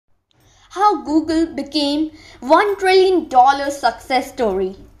how Google became $1 trillion success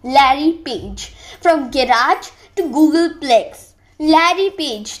story. Larry Page, from Garage to Googleplex. Larry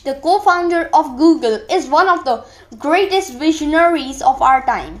Page, the co-founder of Google, is one of the greatest visionaries of our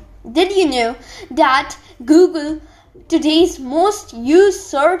time. Did you know that Google, today's most used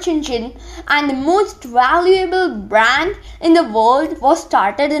search engine and the most valuable brand in the world, was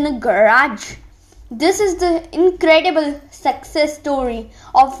started in a garage? This is the incredible success story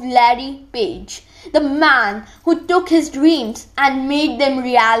of Larry Page, the man who took his dreams and made them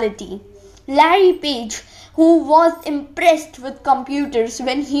reality. Larry Page, who was impressed with computers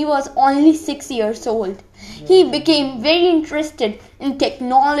when he was only 6 years old. He became very interested in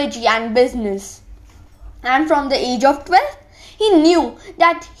technology and business. And from the age of 12, he knew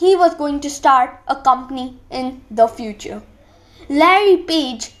that he was going to start a company in the future. Larry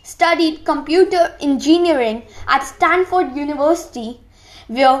Page studied computer engineering at Stanford University,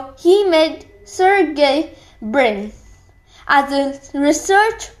 where he met Sergey Brin. As a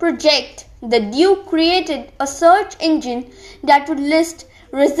research project, the Duke created a search engine that would list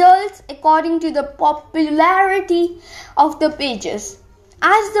results according to the popularity of the pages.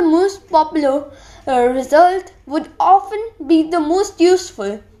 As the most popular result would often be the most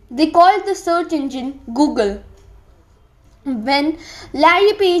useful, they called the search engine Google. When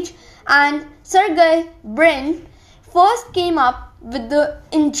Larry Page and Sergey Brin first came up with the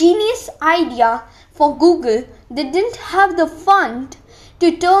ingenious idea for Google, they didn't have the fund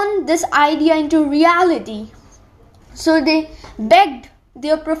to turn this idea into reality. So they begged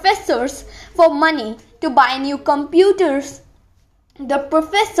their professors for money to buy new computers. The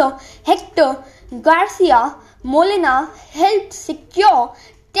professor Hector Garcia Molina helped secure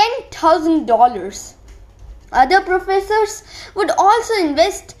 $10,000. Other professors would also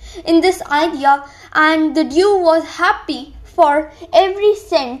invest in this idea, and the Duke was happy for every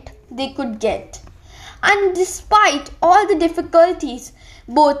cent they could get. And despite all the difficulties,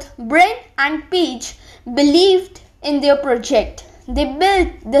 both Brin and Page believed in their project. They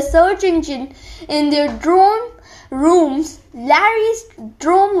built the search engine in their dorm rooms. Larry's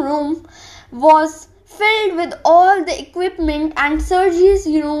dorm room was filled with all the equipment, and Sergey's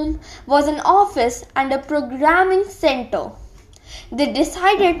room was an office and a programming center. They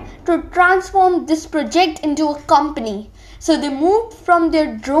decided to transform this project into a company, so they moved from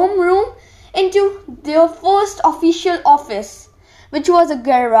their dorm room into their first official office, which was a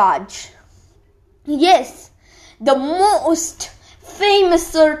garage. Yes, the most famous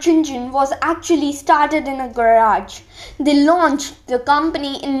search engine was actually started in a garage. They launched the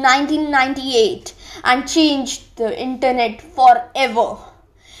company in 1998 and changed the internet forever.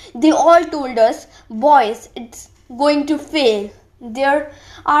 They all told us, boys, it's going to fail. There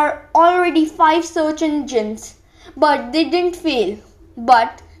are already 5 search engines, but they didn't fail.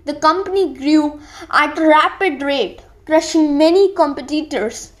 But the company grew at a rapid rate, crushing many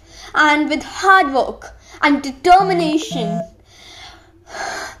competitors, and with hard work and determination,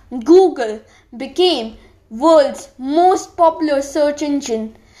 Google became world's most popular search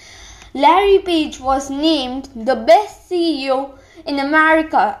engine. Larry Page was named the best CEO in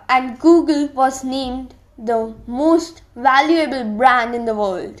America, and Google was named the most valuable brand in the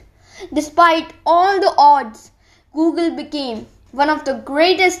world. Despite all the odds, Google became one of the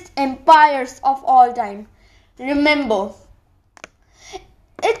greatest empires of all time. Remember,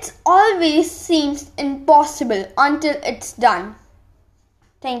 it always seems impossible until it's done.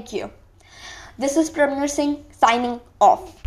 Thank you. This is Pramner Singh signing off.